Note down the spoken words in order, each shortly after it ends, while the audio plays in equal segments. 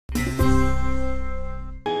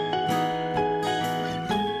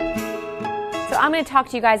I'm going to talk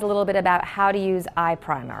to you guys a little bit about how to use eye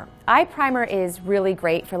primer. Eye primer is really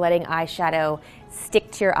great for letting eyeshadow stick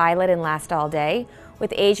to your eyelid and last all day.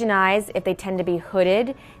 With Asian eyes, if they tend to be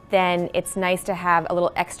hooded, then it's nice to have a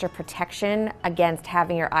little extra protection against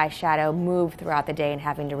having your eyeshadow move throughout the day and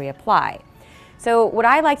having to reapply. So what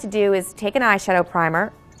I like to do is take an eyeshadow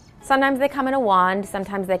primer. Sometimes they come in a wand,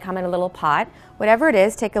 sometimes they come in a little pot. Whatever it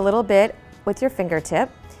is, take a little bit with your fingertip.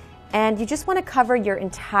 And you just want to cover your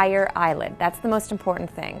entire eyelid. That's the most important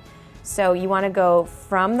thing. So you want to go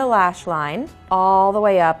from the lash line all the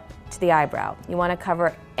way up to the eyebrow. You want to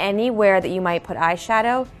cover anywhere that you might put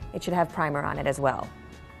eyeshadow. It should have primer on it as well.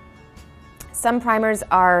 Some primers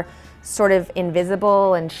are sort of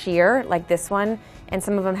invisible and sheer, like this one, and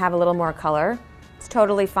some of them have a little more color. It's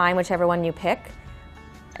totally fine, whichever one you pick,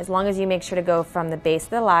 as long as you make sure to go from the base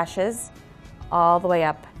of the lashes all the way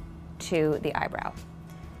up to the eyebrow.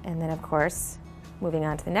 And then, of course, moving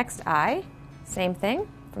on to the next eye, same thing,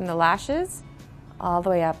 from the lashes all the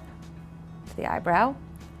way up to the eyebrow,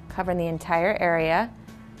 covering the entire area.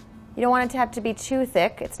 You don't want it to have to be too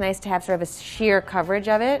thick. It's nice to have sort of a sheer coverage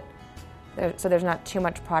of it, so there's not too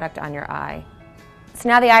much product on your eye. So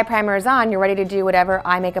now the eye primer is on, you're ready to do whatever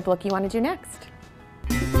eye makeup look you want to do next.